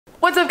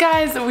What's up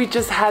guys? We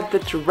just had the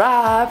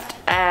draft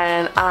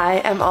and I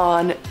am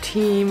on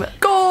Team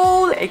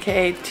Gold,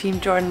 aka Team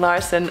Jordan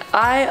Larson.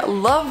 I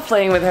love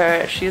playing with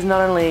her. She's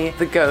not only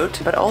the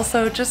GOAT, but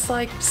also just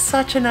like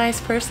such a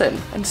nice person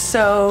and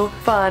so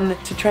fun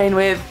to train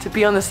with, to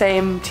be on the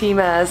same team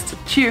as, to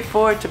cheer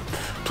for, to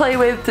play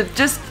with,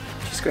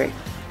 she's great.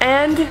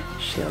 And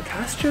Michel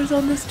Castro's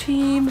on this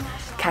team,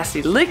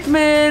 Cassie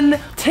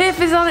Lichtman, Tiff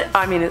is on it.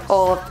 I mean,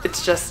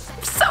 it's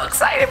just so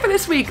excited for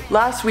this week.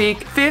 Last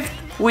week, 5th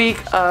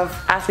week of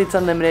Athletes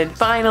Unlimited,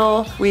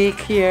 final week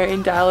here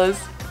in Dallas.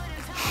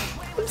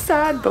 I'm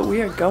sad, but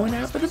we are going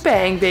out with a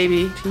bang,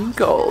 baby. Team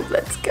Gold,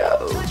 let's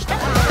go.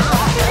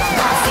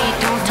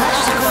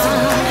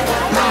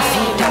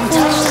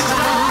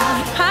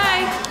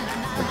 Hi.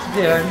 What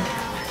you doing?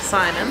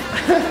 Signing.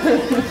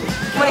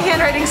 My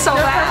handwriting's so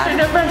bad.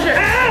 No pressure.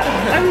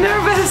 Ah, I'm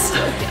nervous.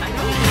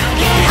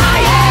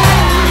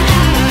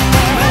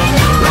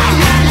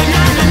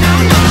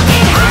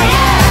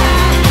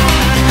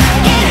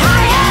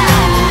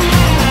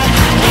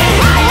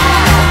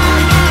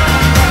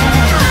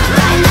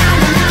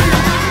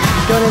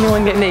 Don't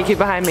anyone get naked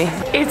behind me.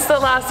 It's the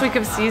last week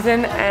of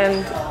season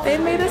and they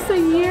made us a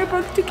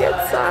yearbook to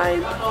get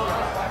signed.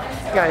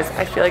 Guys,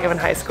 I feel like I'm in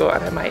high school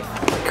and I might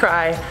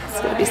cry.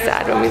 It's gonna be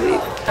sad when we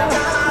leave.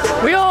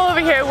 We all over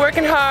here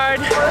working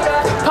hard,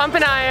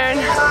 pumping iron,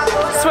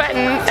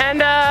 sweating,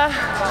 and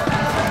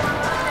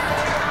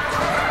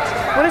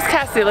what is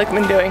Cassie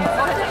Lichtman doing?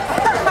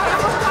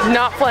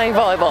 Not playing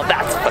volleyball,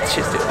 that's what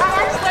she's doing.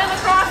 Playing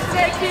lacrosse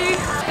today,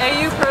 Keith.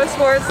 AU Pro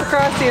Sports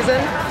lacrosse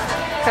season.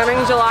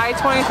 Coming July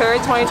 23rd,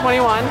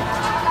 2021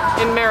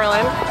 in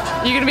Maryland.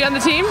 You gonna be on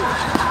the team?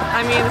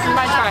 I mean, this is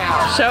my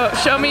tryout.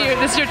 Show me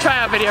this is your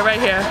tryout video right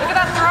here. Look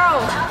at that throw.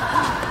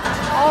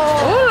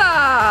 Oh.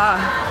 Hola!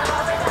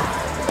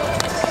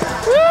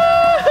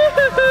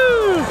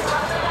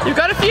 Woo! You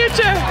got a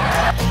future.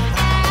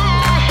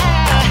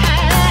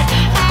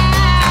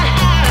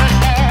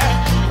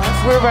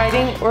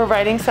 We're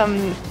writing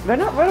some,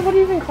 what do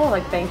you even call it?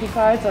 Like thank you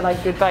cards or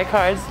like goodbye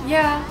cards?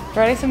 Yeah.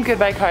 We're writing some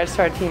goodbye cards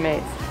to our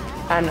teammates.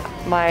 And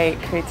my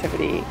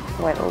creativity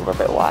went a little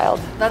bit wild.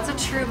 That's a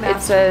true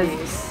masterpiece.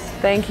 It says,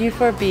 thank you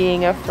for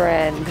being a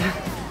friend.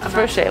 It's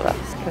for Shayla,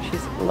 because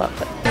she's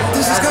lovely.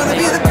 This is gonna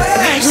be the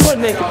best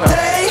day.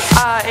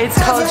 It's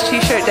college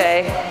t-shirt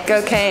day.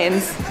 Go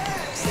Canes.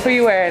 Who are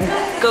you wearing?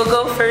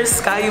 Go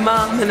first,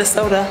 Skyuma,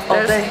 Minnesota,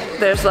 all day.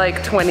 There's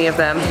like 20 of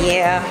them.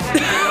 Yeah.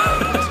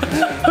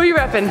 Who are you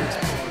repping?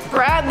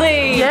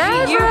 Bradley.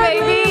 Yeah, you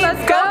baby.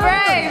 Let's go go.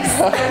 Braves.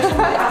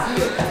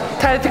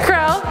 Tyler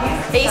Pickrell.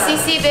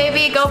 ACC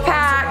baby, go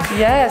Pack.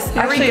 Yes.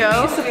 Here Actually, we go.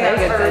 We used to play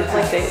against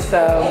NC State,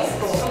 so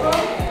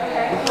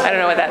I don't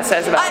know what that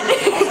says about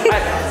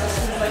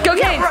Go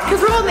Canes! Because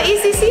we're all in the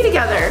ACC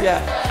together. Yeah.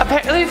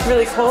 Apparently it's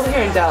really cold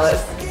here in Dallas.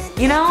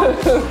 You know,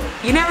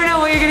 you never know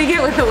what you're gonna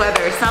get with the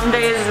weather. Some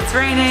days it's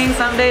raining,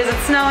 some days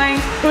it's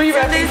snowing. Who are you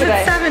some repping days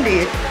today? it's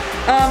 70.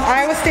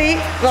 Iowa State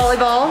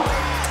volleyball.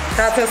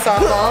 That's a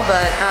softball,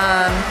 but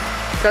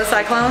go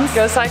Cyclones.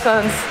 Go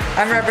Cyclones.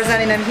 I'm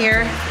representing them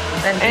here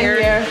and here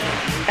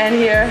And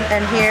here.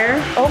 and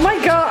here Oh my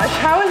gosh,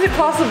 how is it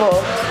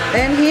possible?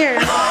 and here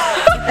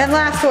and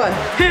last one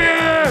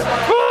Here!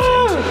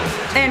 Woo!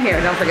 and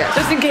here. Don't forget.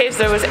 Just in case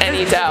there was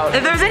any doubt.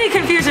 If there's any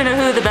confusion of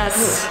who the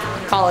best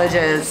college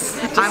is,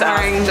 I'm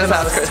wearing the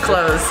most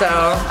clothes, so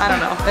I don't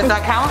know. If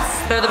that counts,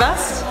 they're the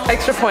best.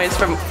 Extra points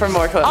for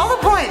more clothes. All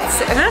the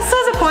points. If this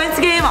is a points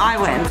game, I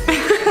win.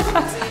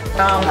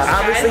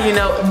 Obviously, you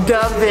know,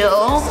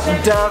 Deville.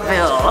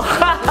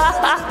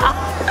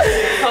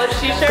 College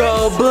t-shirts?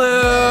 Go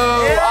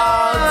blue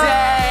all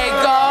day.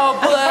 Go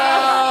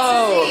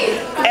blue.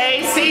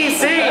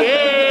 ACC,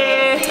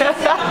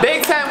 yeah.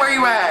 Big Ten, where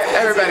you at?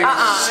 Everybody.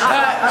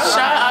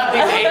 Shut up,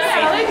 you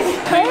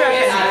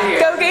ACC.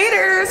 Go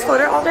Gators.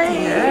 Flitter all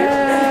day.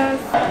 Yes.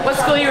 What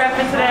school are you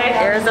repping today?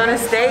 Arizona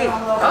State.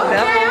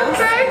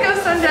 Okay. Go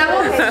Sun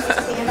Devils.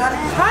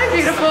 Hi,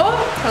 beautiful.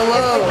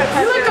 Hello.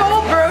 You look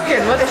all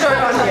broken. What's going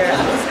on here?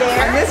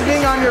 I miss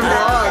being on your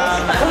vlog.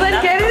 Well, then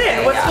get it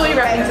in. What school are you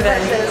repping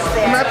today?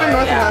 I'm repping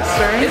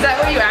Northwestern. Is that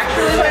what you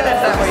actually went? Or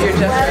is that what you're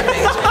just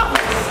repping?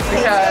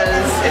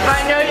 Because if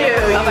I know you,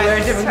 you are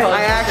different college.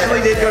 I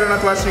actually did go to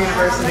Northwestern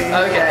University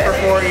Okay. for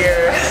 4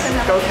 years.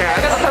 Go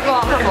Cats. Purple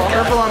on purple.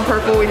 Purple on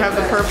purple, we have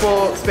the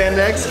purple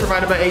spandex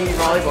provided by AU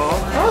Volleyball.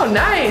 Oh,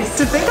 nice.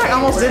 To think I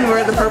almost didn't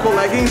wear the purple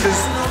leggings is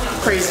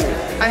crazy.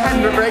 I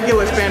had the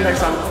regular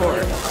spandex on before.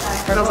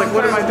 And I was like,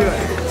 what am I doing?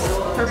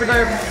 Purple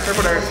dirt.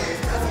 Purple dirt.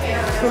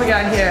 What we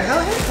got here? Oh,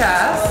 hey,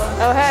 Cass.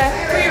 Oh hey.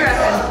 Who are you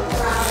repping?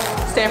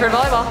 Stanford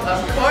volleyball.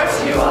 Of course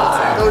you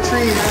are. Go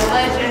trees.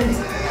 Legend.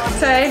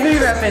 Say, who are you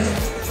repping?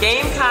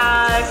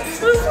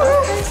 Gamecocks.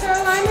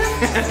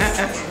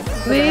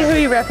 Lee, who are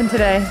you repping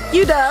today?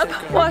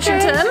 UW,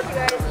 Washington.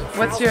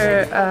 What's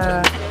your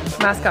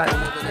mascot?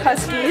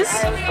 Huskies.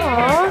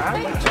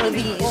 Aww.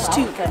 These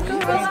two.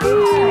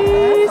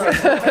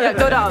 Yeah,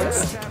 go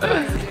Dogs.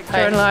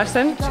 Jordan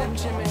Larson,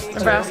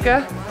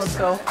 Nebraska. Let's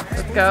go.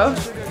 Let's go.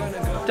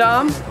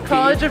 Dom,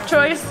 college of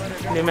choice.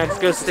 New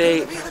Mexico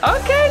State.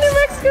 Okay, New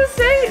Mexico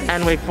State.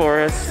 and Wake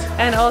Forest.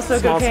 And also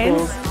Small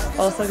cocaine. schools.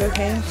 Also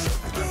cocaine.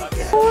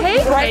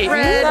 Hey,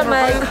 Red. Got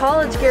my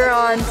college gear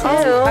on too.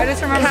 I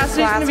just remember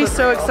Cassidy's gonna be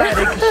so excited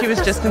because she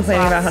was just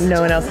complaining about how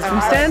no one else is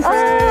from Stanford.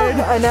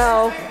 I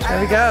know.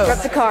 There we go.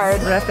 Rep the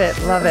card. Rep it.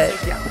 Love it.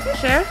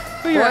 Share?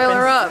 Who you Boil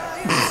her repping? up.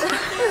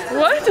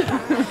 What?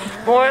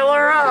 Boil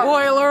her up.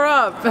 Boil her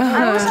up.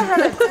 I wish I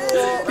had a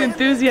cool.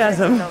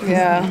 Enthusiasm.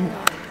 Yeah.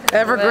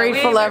 Ever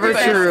grateful, ever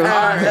true.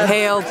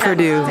 Hail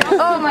Purdue.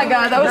 Oh my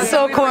God, that was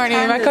so corny.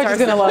 My coach is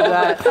gonna love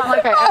that. It's not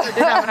like I ever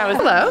did that when I was.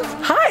 Hello.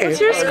 Hi. What's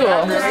your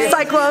school?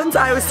 Cyclones,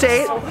 Iowa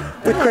State.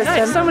 With Kristen.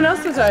 Nice. Someone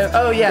else was.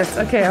 Oh yes.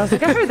 Okay. I was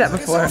like, I heard that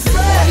before.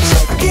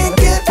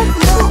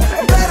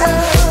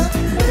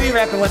 Who are you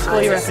repping? What school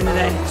are you repping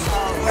today?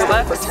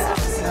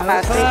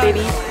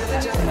 Baby.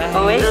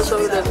 Oh wait.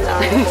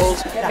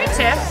 Hey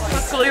Tiff,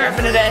 what school are you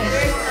repping today?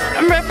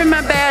 I'm repping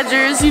my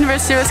Badgers,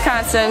 University of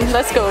Wisconsin.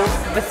 Let's go.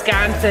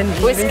 Wisconsin.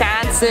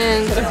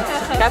 Wisconsin.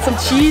 Got some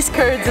cheese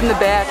curds in the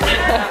back.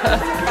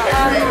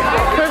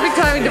 Perfect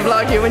timing to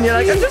vlog you when you're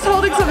like, I'm just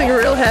holding something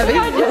real heavy.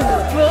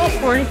 Well,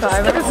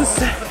 45.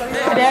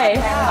 Today,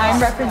 I'm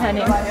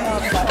representing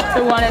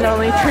the one and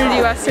only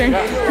Trinity Western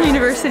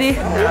University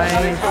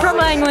from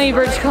Langley,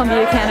 British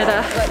Columbia,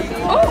 Canada.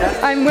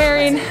 I'm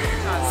wearing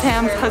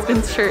Sam's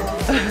husband's shirt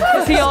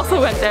because he also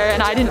went there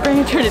and I didn't bring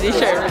a Trinity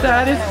shirt.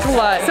 That is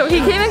clutch. So he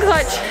came in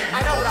clutch.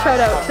 Shout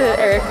out to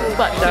Eric.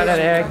 Shout out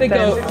Eric. The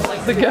goat.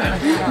 The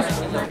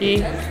goat.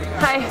 E.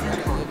 Hi.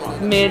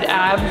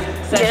 Mid-ab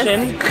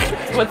session.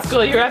 Yes. What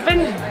school are you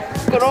repping?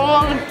 Good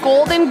old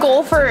Golden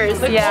Gophers.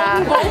 The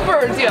Golden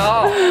Gophers,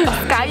 y'all.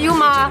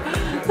 Kayuma.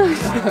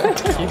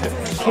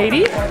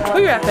 Katie? Who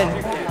you repping?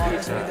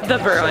 The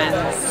Bruins.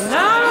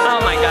 Oh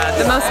my god,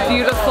 the most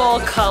beautiful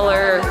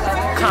color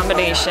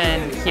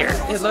combination here.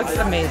 It looks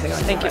amazing.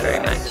 Thank you very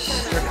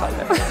much. Your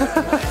color.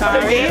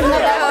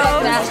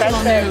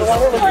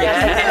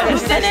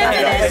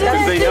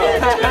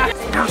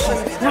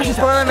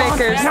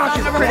 Boilermakers,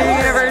 Purdue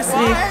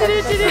University.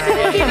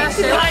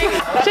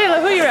 Shayla,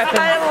 who you repping?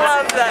 I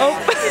love that.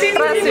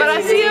 But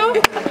I see you.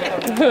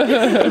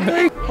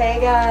 Hey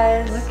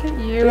guys. Look at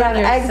you. We have and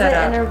your exit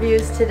setup.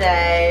 interviews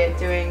today,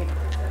 doing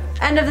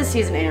end of the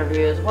season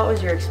interviews. What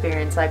was your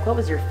experience like? What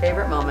was your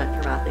favorite moment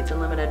from Athletes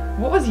Unlimited?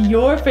 What was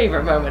your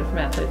favorite moment from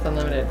Athletes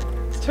Unlimited?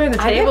 Let's turn the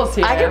tables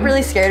here. I get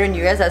really scared when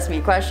you guys ask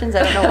me questions.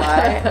 I don't know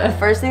why. The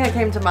first thing that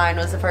came to mind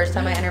was the first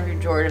time I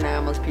interviewed Jordan. I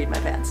almost peed my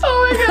pants.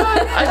 Oh my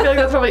god! I feel like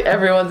that's probably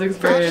everyone's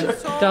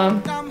experience.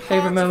 Dom,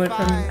 favorite moment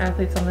from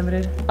Athletes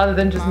Unlimited? Other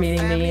than just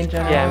meeting me in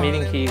general. Yeah,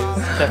 meeting Keys.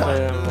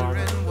 Definitely more.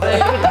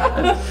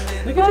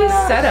 Look at this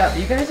setup.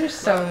 You guys are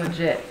so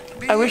legit.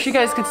 I wish you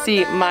guys could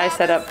see my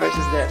setup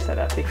versus their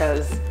setup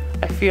because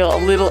I feel a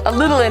little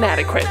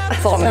inadequate.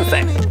 That's all I'm gonna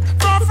say.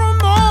 Far from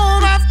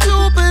home, have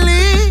to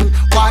believe.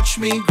 Watch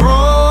me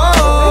grow,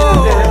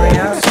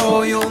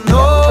 so you'll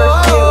know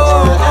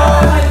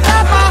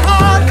that my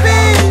heart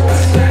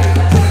beats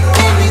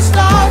in these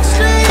dark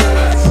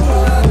streets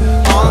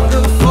on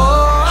the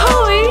floor.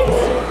 Holly!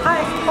 Hi.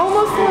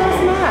 Almost the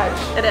last match.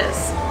 It is.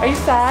 Are you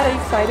sad? Are you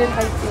excited?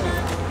 How you feeling?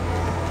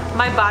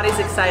 My body's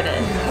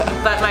excited,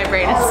 but my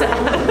brain is sad.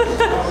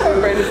 My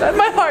brain is sad.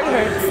 My heart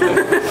hurts.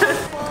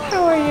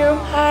 How are you?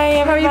 Hi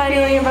everybody. How are you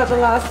feeling about the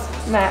last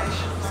match?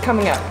 It's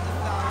coming up.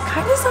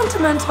 Kind of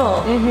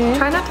sentimental.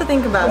 Try not to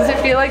think about Does it.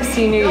 it feel like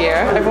senior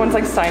year? Everyone's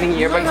like signing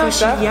yearbooks and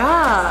stuff?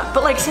 Yeah,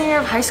 but like senior year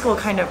of high school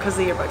kind of because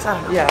the yearbooks. I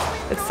don't know.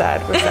 Yeah, it's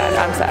sad. We're sad.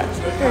 I'm sad.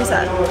 Very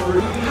sad.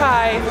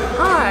 Hi.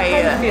 How are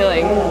you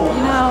feeling?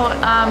 You know,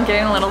 I'm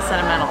getting a little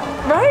sentimental.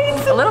 Right?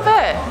 A little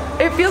bit.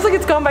 It feels like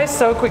it's gone by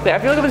so quickly. I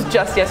feel like it was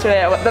just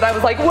yesterday that I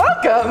was like,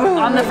 welcome!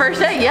 On the first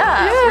day,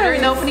 yeah. Yes. We're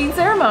doing the opening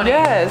ceremony.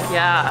 Yes.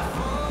 Yeah.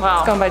 Well,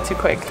 It's gone by too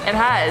quick. it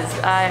has.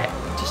 I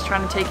just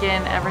trying to take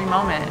in every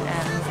moment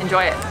and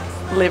enjoy it.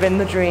 Living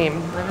the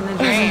dream. Living the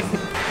dream.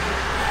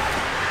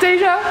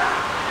 Deja,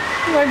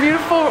 my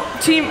beautiful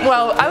team,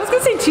 well, I was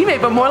gonna say teammate,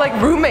 but more like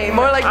roommate,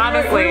 more like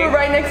Honestly. we were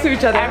right next to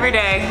each other. Every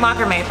day,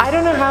 locker mate. I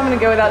don't know how I'm gonna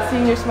go without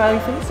seeing your smiling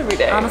face every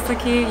day. Honestly,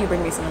 Key, you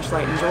bring me so much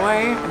light and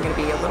joy. I'm gonna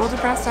be a little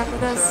depressed after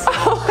this.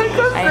 Oh my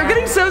gosh, I we're know.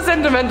 getting so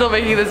sentimental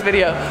making this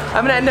video.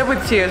 I'm gonna end up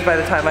with tears by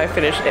the time I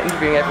finish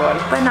interviewing everyone.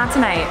 But not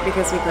tonight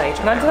because we play each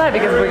other. Not tonight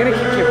because we're gonna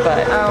kick your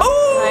butt.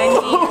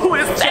 Oh,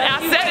 I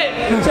said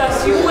it!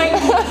 Just you wait.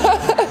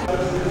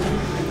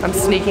 I'm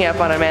sneaking up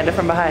on Amanda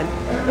from behind.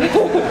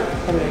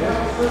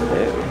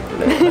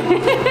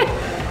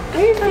 How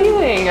are you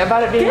feeling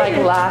about it being like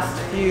last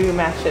few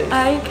matches?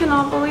 I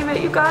cannot believe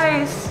it, you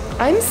guys.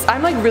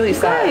 I'm like really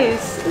sad.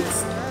 Guys,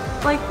 it's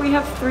like we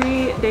have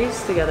 3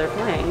 days together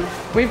playing.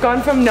 We've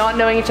gone from not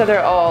knowing each other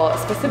at all,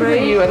 specifically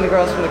Right. you and the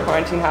girls from the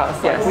quarantine house.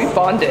 Like, Yes. we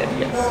bonded.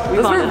 Yes.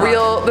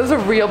 Those are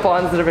real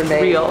bonds that have been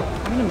made. Real.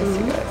 I'm gonna miss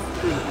you guys.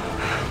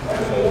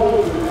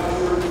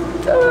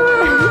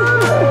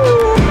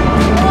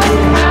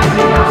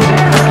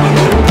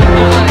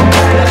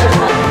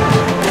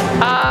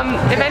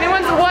 If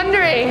anyone's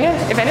wondering,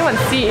 if anyone's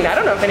seen, I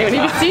don't know if anyone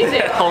even sees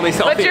it,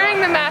 but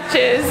during the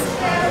matches,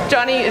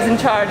 Johnny is in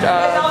charge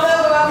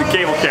of the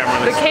cable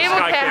camera. the cable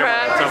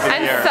camera,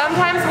 and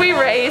sometimes we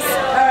race race,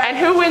 and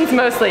who wins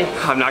mostly?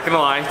 I'm not gonna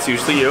lie, it's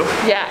usually you.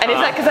 Yeah, and is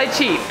that because I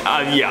cheat?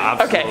 Yeah,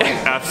 absolutely. Okay.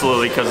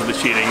 Absolutely because of the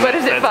cheating. But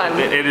is it fun?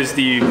 It is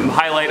the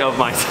highlight of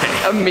my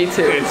day. Me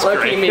too. It's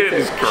Low-key, great. me It too.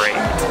 is great.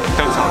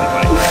 Don't tell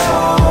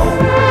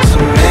anybody.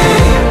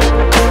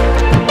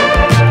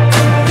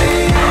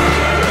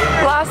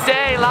 Last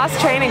day, last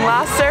training,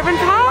 last serve and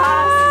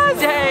pass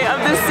day of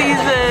the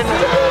season.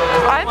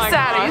 I'm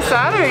sad. Are you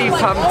sad or are you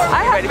pumped?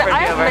 I Ready for it to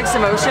be have over? mixed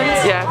emotions.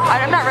 Yeah.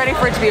 I'm not ready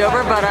for it to be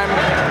over, but I'm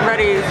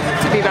ready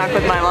to be back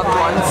with my loved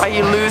ones. Are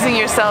you losing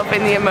yourself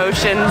in the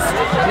emotions?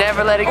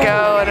 Never let it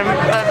go. And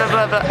blah blah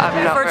blah blah.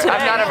 I'm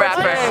not a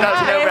rapper.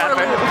 No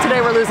rapper.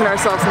 Today we're losing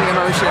ourselves in the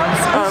emotions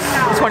of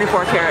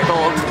 24 karat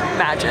gold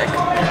magic.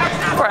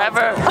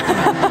 Forever.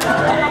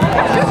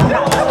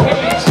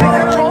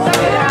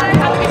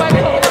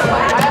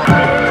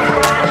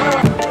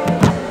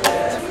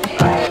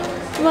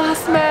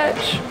 Last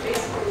match.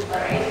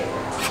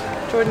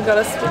 Jordan got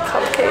us some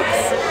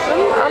cupcakes.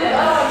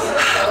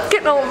 I'm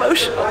getting all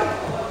emotional.